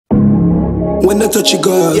When I touch a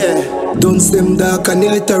girl, don't them dark and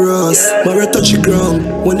illiterate. Mara touch the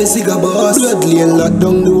ground, when they see a boss. Bloodly and lock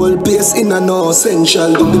down the whole place in a no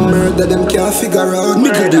essential. Do the murder them can't figure out.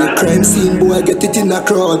 Middle day crime scene, boy get it in a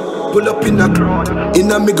crowd. Pull up in a crowd,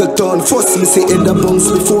 in a mega town. First me say head a bounce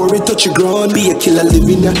before we touch the ground. Be a killer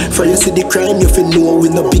living ya, for you see the crime you feel know we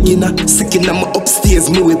no beginner. Sick in my upstairs,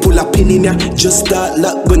 me we pull a pin in ya. Just start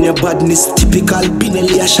lock gun your badness, typical.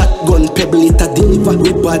 Pinelli a shotgun, pebble it a deliver.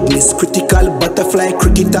 We badness, critical, butterfly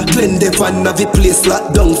cricketer. Clean the van of the place,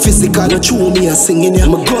 lock down physical. No chew me a singing ya,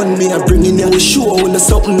 my gun me a bringing ya. We show when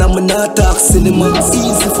something I'm not talk cinema.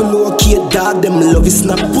 Easy for locate dog, them love is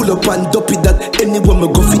snap. Pull up and dopey that, anywhere me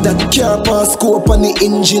go for that. Car pass scope on the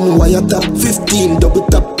engine, wire top 15, double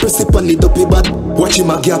tap, press it on the dopey bat. Watch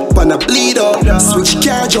him a gap and a bleed out. Switch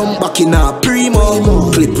car jump back in a primo.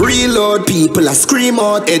 Clip reload, people a scream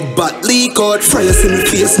out. Head bat leak out. Fire see me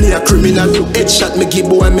face, me a criminal. Headshot me give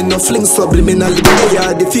boy, me no fling subliminal.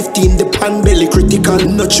 Yeah, the 15, the pan belly critical.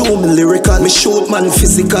 No show me lyrical, me shoot man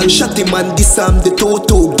physical. Shot him and disarm the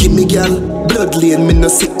toto, give me gal. Blood lane, me no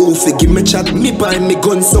see off, give me chat. Me buy me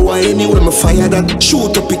gun, so I anywhere me fire that.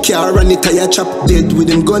 Shoot up a car and the tire chop. Dead with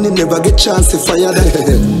him gun, he never get chance to fire that.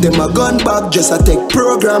 Them a gun back, just a take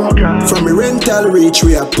program. From a rental reach,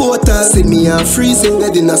 we a portal. See me a freezing,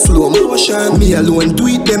 dead in a slow motion. Me alone do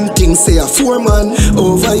it, them things say a foreman.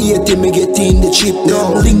 Over 80, me get in the chip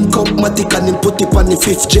now. Link up Matic and him put it on the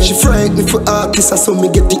 5th gen. She fright me for artists, so me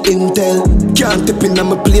get the intel. Can't tip in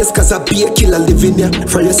my place, cause I be a killer living ya.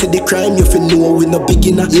 For you see the crime, you feel know we no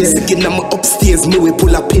beginner. Sick in my upstairs, me we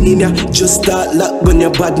pull a pin in ya. Just start lock gun your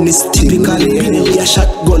badness, typical. Pinelli a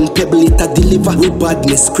shotgun, pebble it a deliver. We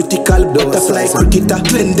badness, critical, butterfly cricketer.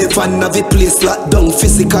 Clean the van of the place, lock down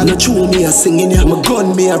physical. No chew me a singing ya, my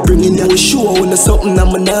gun me a bringing ya. We show when something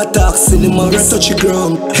I'm not talk cinema. Right touch the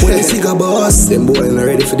ground, when they see a boss. Them boy ain't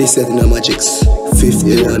ready for this set in the magics.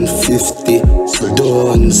 50 and 50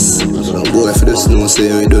 dons. Some boy for the snow say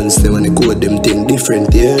we don't stay when they code them thing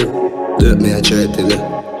different, yeah. Look me I try to tell you.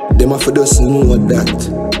 Them for the know that.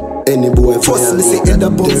 Any boy first me say head a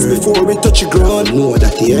bounce before we touch the ground. Know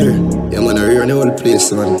that here. Yeah man, I run the whole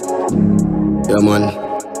place man. Yeah man,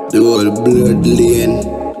 the whole blood lane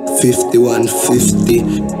 5150.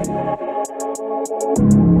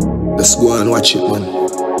 Let's go and watch it man.